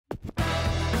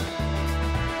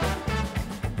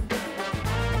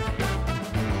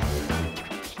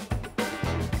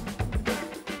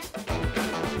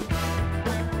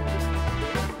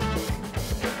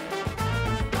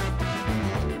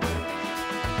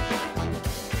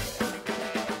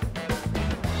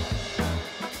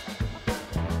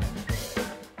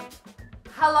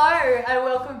Hello and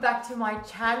welcome back to my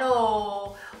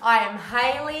channel. I am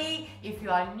Hayley. If you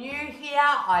are new here,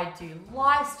 I do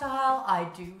lifestyle, I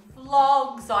do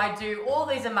vlogs, I do all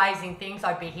these amazing things.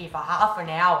 I'd be here for half an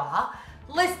hour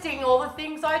listing all the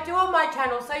things I do on my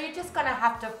channel, so you're just gonna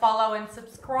have to follow and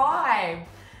subscribe.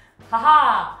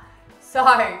 Haha. So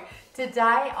today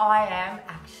I am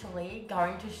actually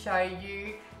going to show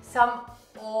you some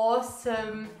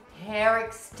awesome hair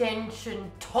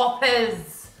extension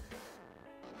toppers.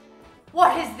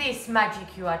 What is this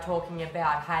magic you are talking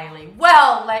about, Hayley?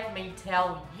 Well, let me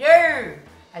tell you.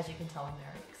 As you can tell, I'm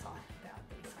very excited about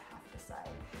these, I have to say.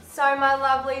 So my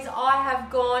lovelies, I have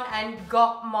gone and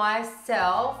got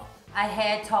myself a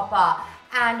hair topper,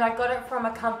 and I got it from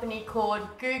a company called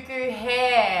Goo Goo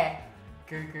Hair.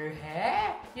 Goo Goo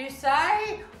Hair, you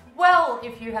say? Well,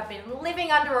 if you have been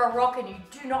living under a rock and you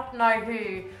do not know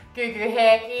who Goo Goo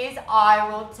Hair is, I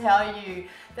will tell you.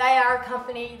 They are a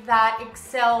company that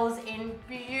excels in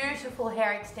beautiful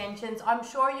hair extensions. I'm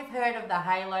sure you've heard of the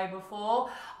halo before.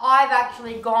 I've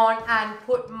actually gone and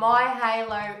put my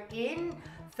halo in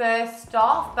first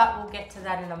off, but we'll get to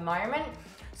that in a moment.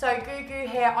 So Goo Goo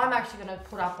Hair, I'm actually going to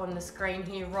put up on the screen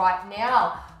here right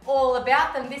now all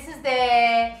about them. This is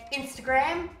their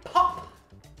Instagram pop.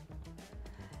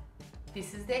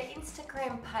 This is their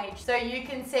Instagram page, so you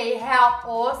can see how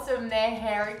awesome their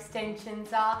hair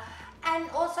extensions are, and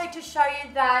also to show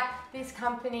you that this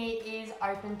company is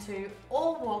open to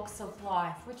all walks of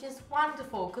life, which is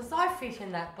wonderful because I fit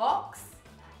in that box.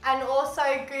 And also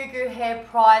Goo Goo Hair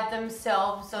pride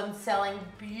themselves on selling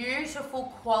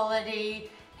beautiful quality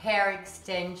hair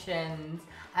extensions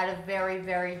at a very,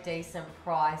 very decent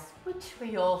price, which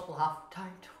we all love,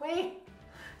 don't we?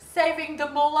 Saving the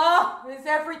moolah is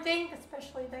everything,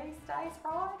 especially these days,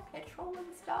 right? Petrol and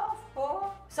stuff.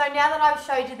 Oh. So now that I've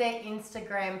showed you their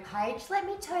Instagram page, let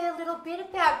me tell you a little bit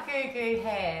about Goo Goo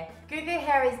Hair. Goo Goo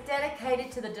Hair is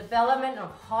dedicated to the development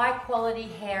of high quality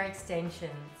hair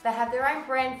extensions. They have their own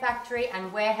brand factory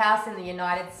and warehouse in the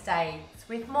United States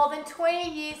with more than 20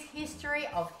 years history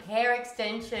of hair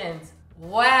extensions.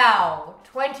 Wow,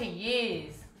 20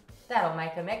 years. That'll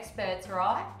make them experts,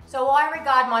 right? So I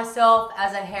regard myself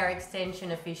as a hair extension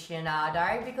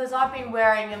aficionado because I've been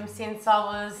wearing them since I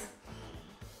was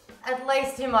at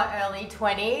least in my early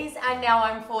 20s, and now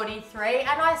I'm 43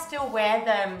 and I still wear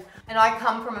them. And I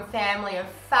come from a family of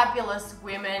fabulous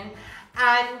women,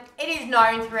 and it is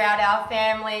known throughout our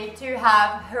family to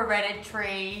have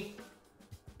hereditary,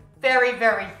 very,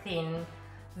 very thin,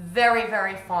 very,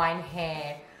 very fine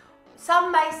hair.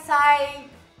 Some may say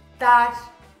that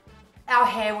our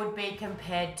hair would be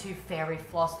compared to fairy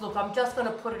floss. Look, I'm just going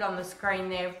to put it on the screen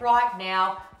there right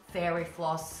now, fairy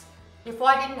floss. If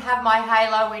I didn't have my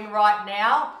halo in right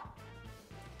now,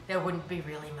 there wouldn't be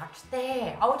really much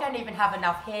there. I don't even have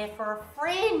enough hair for a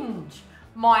fringe,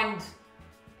 mind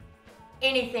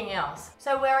anything else.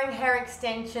 So wearing hair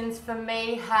extensions for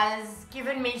me has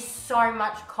given me so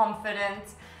much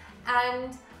confidence,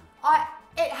 and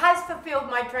it has fulfilled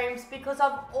my dreams because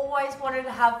I've always wanted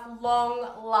to have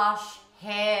long, lush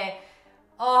hair.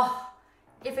 Oh,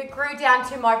 if it grew down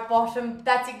to my bottom,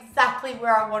 that's exactly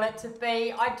where I want it to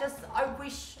be. I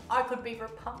wish I could be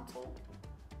Rapunzel.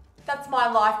 That's my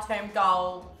lifetime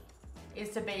goal, is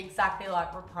to be exactly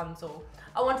like Rapunzel.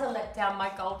 I want to let down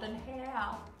my golden hair.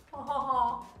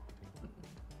 Oh.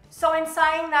 So in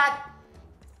saying that,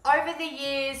 over the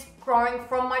years, growing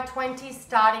from my 20s,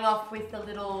 starting off with the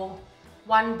little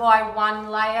 1x1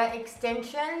 layer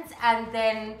extensions, and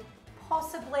then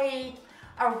possibly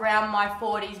around my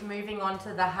 40s moving on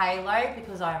to the halo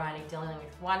because I'm only dealing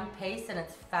with one piece and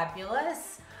it's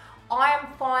fabulous. I am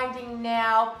finding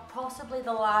now, possibly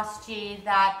the last year,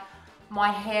 that my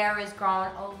hair is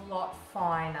growing a lot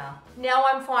finer. Now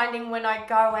I'm finding when I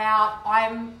go out,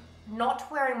 I'm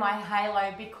not wearing my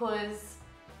halo because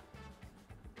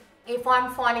if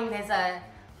I'm finding there's a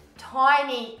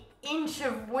tiny inch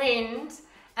of wind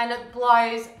and it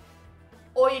blows,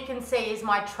 all you can see is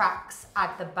my tracks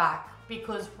at the back,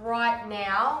 because right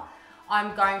now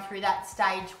I'm going through that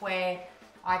stage where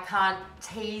I can't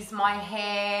tease my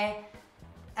hair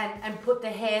and put the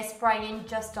hairspray in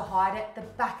just to hide it. The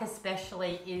back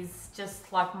especially is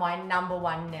just like my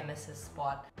 #1 nemesis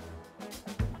spot.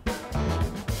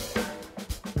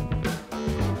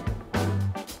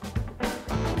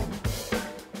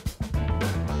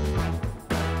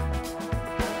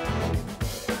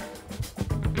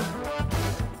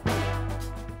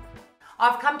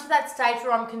 I've come to that stage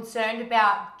where I'm concerned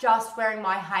about just wearing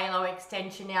my halo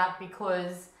extension out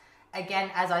because, again,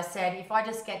 as I said, if I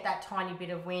just get that tiny bit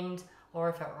of wind, or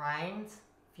if it rains,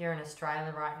 if you're in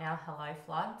Australia right now, hello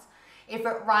floods. if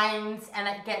it rains and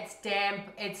it gets damp,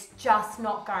 it's just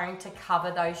not going to cover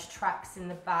those tracks in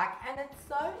the back, and it's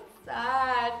so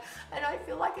sad, and I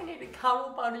feel like I need a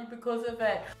cuddle bunny because of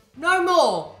it. No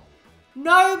more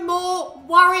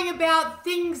worrying about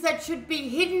things that should be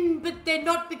hidden, but they're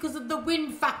not because of the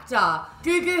wind factor.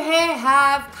 Goo Goo Hair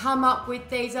have come up with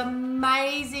these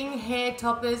amazing hair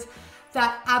toppers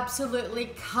that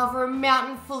absolutely cover a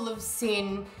mountain full of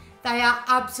sin. They are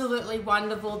absolutely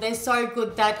wonderful. They're so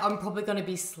good that I'm probably going to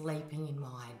be sleeping in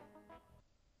mine.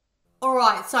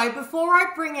 Alright, so before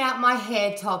I bring out my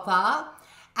hair topper,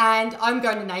 and I'm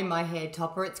going to name my hair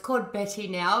topper, it's called Betty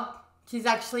now. She's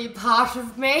actually a part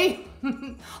of me.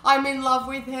 I'm in love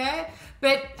with her.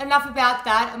 But enough about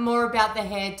that and more about the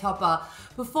hair topper.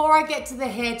 Before I get to the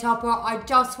hair topper, I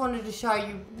just wanted to show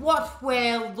you what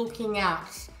we're looking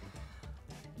at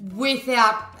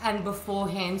without and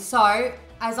beforehand. So,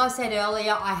 as I said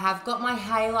earlier, I have got my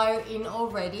halo in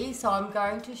already, so I'm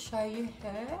going to show you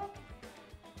her.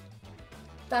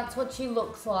 That's what she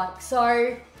looks like.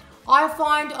 So, I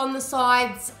find on the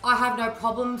sides, I have no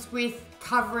problems with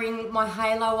covering my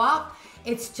halo up.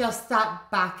 It's just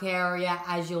that back area,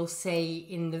 as you'll see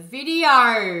in the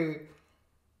video.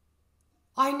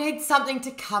 I need something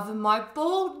to cover my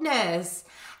baldness.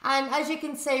 And as you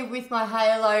can see with my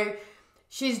halo,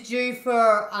 she's due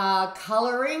for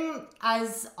colouring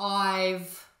as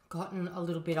I've gotten a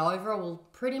little bit over, well,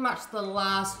 pretty much the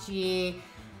last year,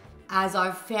 as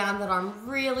I've found that I'm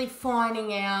really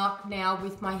finding out now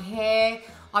with my hair.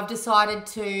 I've decided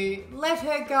to let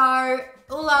her go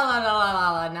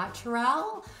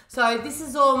natural. So this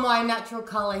is all my natural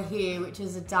colour here, which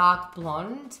is a dark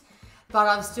blonde, but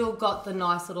I've still got the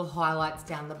nice little highlights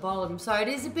down the bottom. So it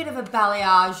is a bit of a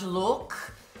balayage look,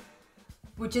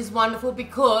 which is wonderful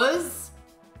because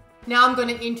now I'm going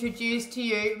to introduce to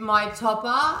you my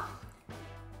topper.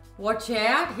 Watch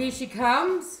out, here she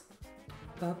comes.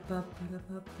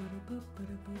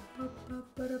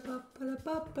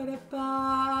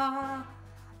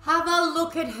 Have a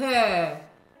look at her.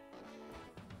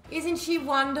 Isn't she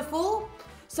wonderful?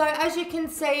 So as you can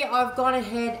see, I've gone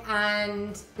ahead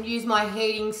and used my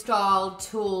heating style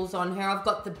tools on her. I've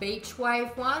got the beach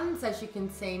wave ones, as you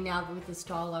can see now with the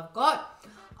style I've got.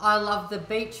 I love the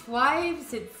beach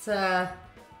waves. It's a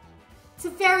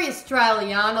very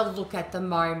Australiana look at the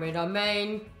moment. I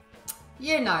mean,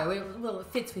 you know, it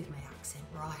fits with my accent,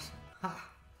 right?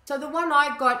 So the one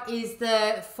I got is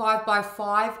the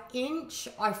 5x5 inch.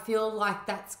 I feel like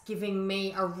that's giving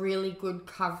me a really good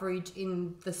coverage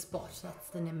in the spot. That's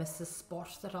the nemesis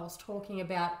spot that I was talking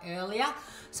about earlier.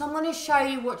 So I'm going to show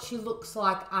you what she looks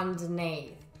like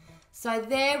underneath. So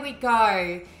there we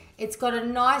go. It's got a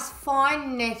nice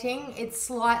fine netting. It's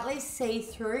slightly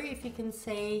see-through, if you can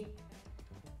see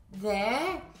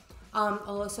there. I'll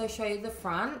also show you the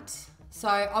front. So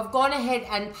I've gone ahead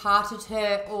and parted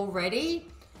her already.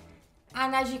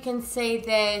 And as you can see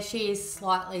there, she is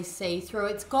slightly see-through.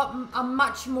 It's got a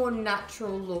much more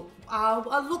natural look.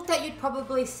 A look that you'd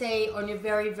probably see on your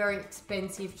very, very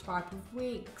expensive type of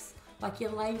wigs, like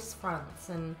your lace fronts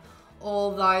and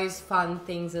all those fun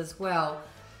things as well.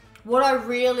 What I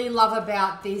really love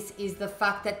about this is the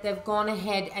fact that they've gone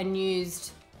ahead and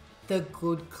used the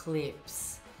good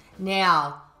clips.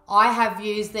 Now, I have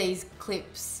used these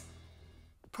clips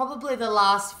probably the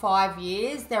last 5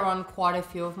 years. They're on quite a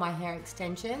few of my hair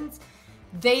extensions.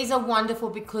 These are wonderful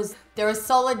because they're a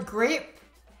solid grip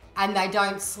and they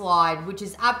don't slide, which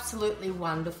is absolutely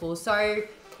wonderful. So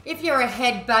if you're a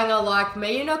head banger like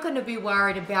me, you're not going to be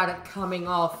worried about it coming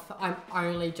off. I'm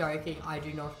only joking. I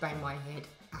do not bang my head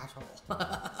at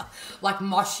all. Like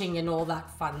moshing and all that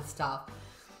fun stuff.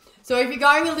 So if you're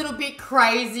going a little bit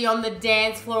crazy on the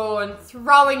dance floor and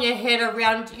throwing your head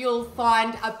around, you'll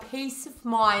find a peace of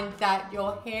mind that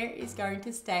your hair is going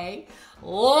to stay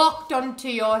locked onto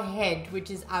your head,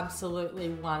 which is absolutely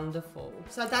wonderful.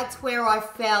 So that's where I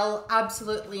fell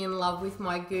absolutely in love with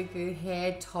my Goo Goo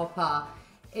Hair topper.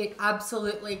 It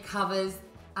absolutely covers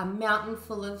a mountain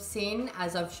full of sin,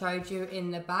 as I've showed you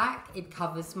in the back. It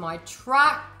covers my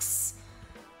tracks.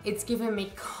 It's given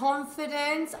me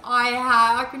confidence.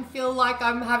 I can feel like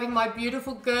I'm having my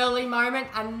beautiful girly moment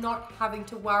and not having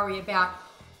to worry about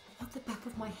what the back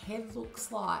of my head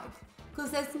looks like.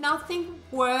 Because there's nothing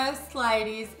worse,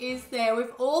 ladies, is there?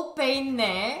 We've all been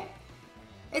there.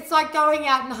 It's like going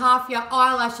out and half your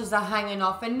eyelashes are hanging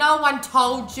off and no one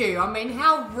told you. I mean,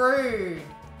 how rude.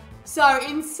 So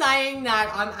in saying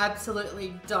that, I'm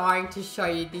absolutely dying to show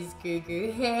you this Goo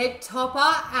Goo Hair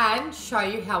topper and show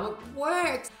you how it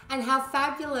works and how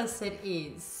fabulous it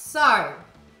is. So,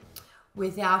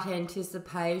 without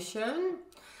anticipation,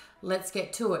 let's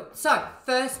get to it. So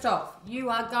first off, you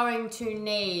are going to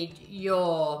need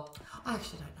your, I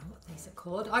actually don't know what these are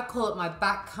called. I call it my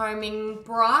back combing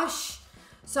brush.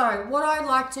 So what I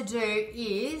like to do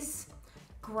is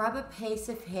grab a piece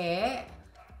of hair.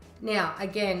 Now,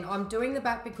 again, I'm doing the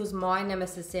back because my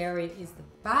nemesis area is the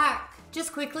back.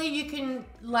 Just quickly, you can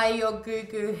lay your Goo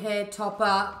Goo Hair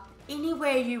topper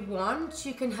anywhere you want.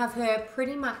 You can have her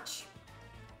pretty much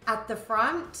at the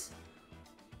front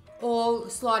or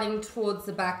sliding towards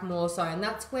the back more so. And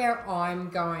that's where I'm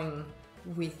going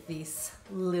with this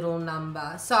little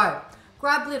number. So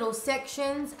grab little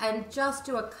sections and just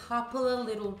do a couple of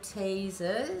little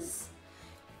teasers.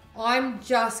 I'm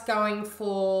just going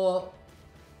for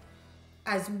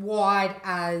as wide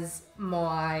as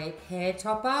my hair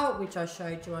topper, which I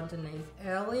showed you underneath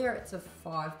earlier. It's a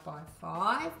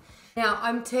 5x5. Now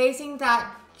I'm teasing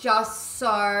that just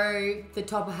so the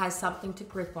topper has something to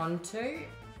grip onto.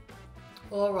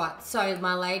 All right, so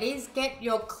my ladies, get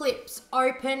your clips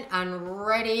open and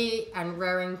ready and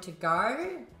raring to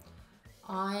go.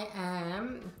 I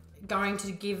am going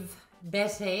to give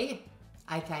Betty,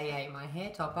 aka my hair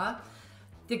topper,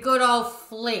 the good old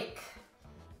flick,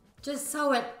 just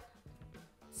so it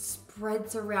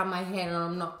spreads around my head and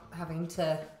I'm not having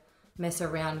to mess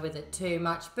around with it too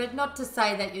much. But not to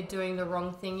say that you're doing the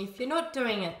wrong thing if you're not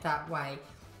doing it that way.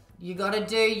 You gotta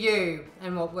do you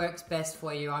and what works best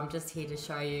for you. I'm just here to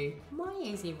show you my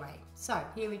easy way. So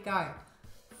here we go.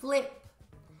 Flip.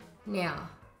 Now,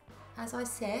 as I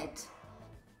said,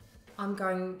 I'm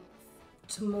going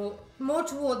to more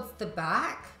towards the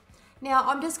back. Now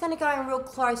I'm just going to go in real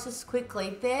close just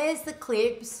quickly. There's the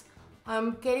clips.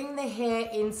 I'm getting the hair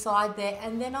inside there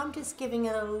and then I'm just giving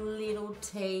it a little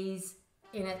tease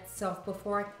in itself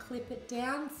before I clip it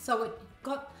down, so it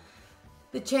got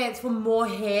the chance for more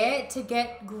hair to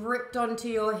get gripped onto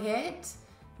your head.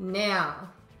 Now,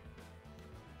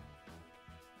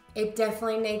 it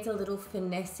definitely needs a little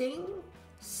finessing,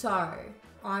 so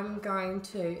I'm going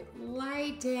to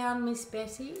lay down Miss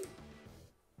Betty.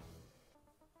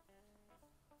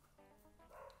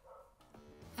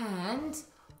 And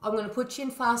I'm going to put you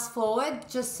in fast forward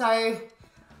just so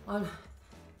I'm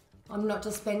not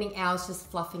just spending hours just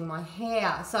fluffing my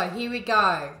hair. So here we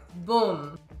go.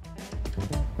 Boom.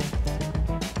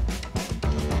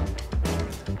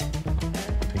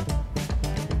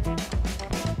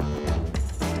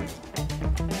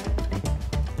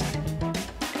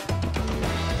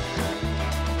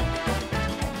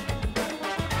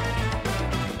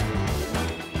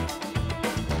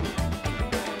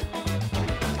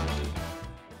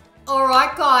 All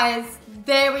right, guys,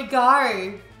 there we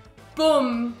go.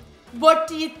 Boom. What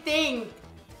do you think?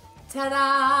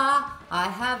 Ta-da! I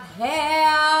have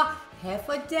hair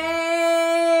for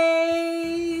days.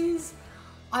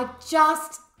 I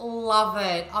just love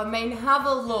it. I mean, have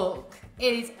a look.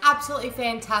 It is absolutely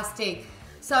fantastic.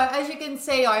 So as you can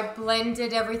see, I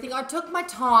blended everything. I took my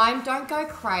time, don't go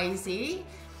crazy.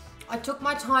 I took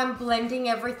my time blending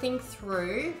everything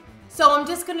through. So I'm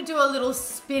just gonna do a little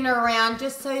spin around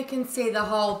just so you can see the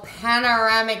whole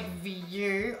panoramic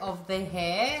view of the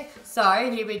hair. So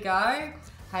here we go.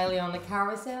 Hayley on the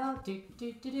carousel. Do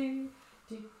do do do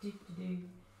do do do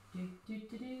do do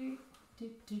do do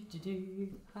do do do.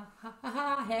 Ha ha ha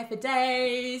ha. Hair for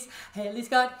days. Hayley's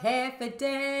got hair for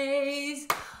days.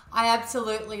 I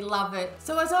absolutely love it.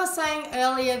 So as I was saying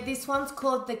earlier, this one's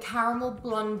called the Caramel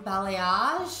Blonde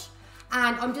Balayage.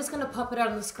 And I'm just going to pop it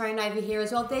on the screen over here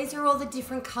as well. These are all the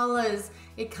different colours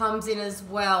it comes in as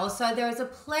well. So there is a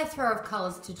plethora of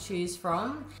colours to choose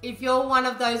from. If you're one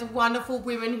of those wonderful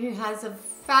women who has a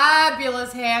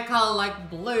fabulous hair colour like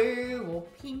blue or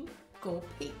pink or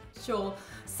peach or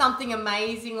something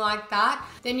amazing like that,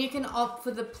 then you can opt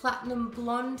for the platinum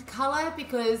blonde colour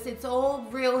because it's all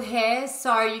real hair,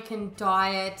 so you can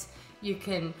dye it, you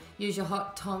can use your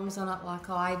hot tongs on it like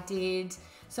I did.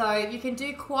 So you can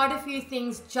do quite a few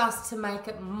things just to make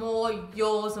it more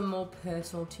yours and more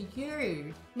personal to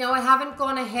you. Now I haven't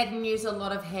gone ahead and used a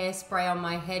lot of hairspray on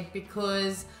my head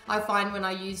because I find when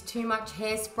I use too much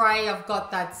hairspray, I've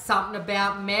got that Something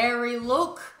About Mary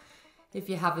look. If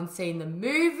you haven't seen the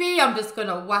movie, I'm just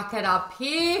gonna whack it up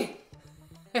here.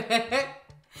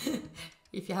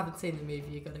 If you haven't seen the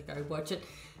movie, you gotta go watch it.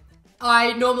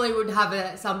 I normally would have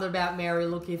a Something About Mary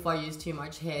look if I use too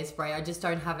much hairspray. I just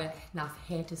don't have enough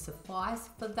hair to suffice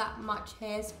for that much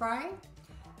hairspray.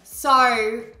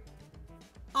 So,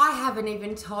 I haven't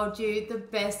even told you the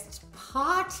best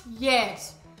part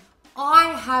yet.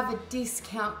 I have a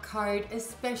discount code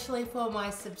especially for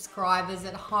my subscribers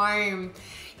at home.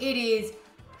 It is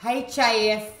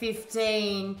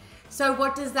HAF15. So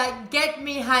what does that get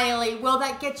me, Hayley? Well,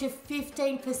 that gets you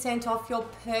 15% off your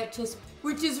purchase,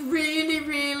 which is really,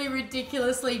 really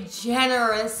ridiculously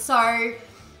generous. So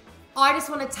I just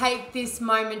want to take this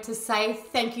moment to say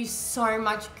thank you so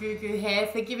much, Goo Goo Hair,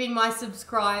 for giving my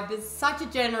subscribers such a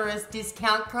generous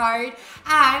discount code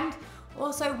and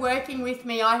also working with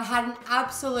me. I've had an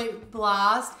absolute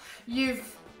blast.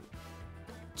 You've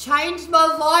changed my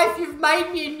life. You've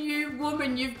made me a new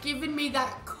woman. You've given me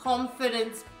that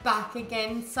confidence back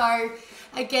again. So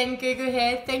again, Goo Goo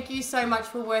Hair, thank you so much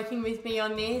for working with me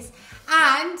on this.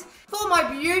 And for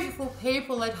my beautiful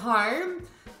people at home,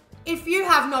 if you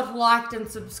have not liked and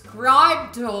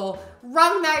subscribed or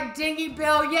rung that dingy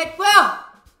bell yet, well,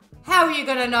 how are you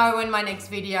going to know when my next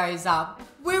video is up?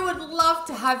 We would love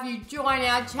to have you join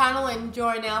our channel and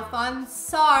join our fun.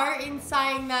 So in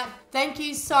saying that, thank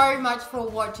you so much for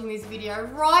watching this video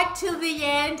right till the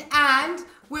end, and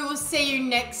we will see you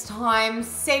next time.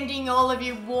 Sending all of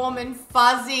you warm and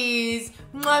fuzzies.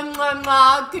 Mwah, mwah,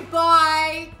 mwah.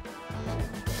 Goodbye.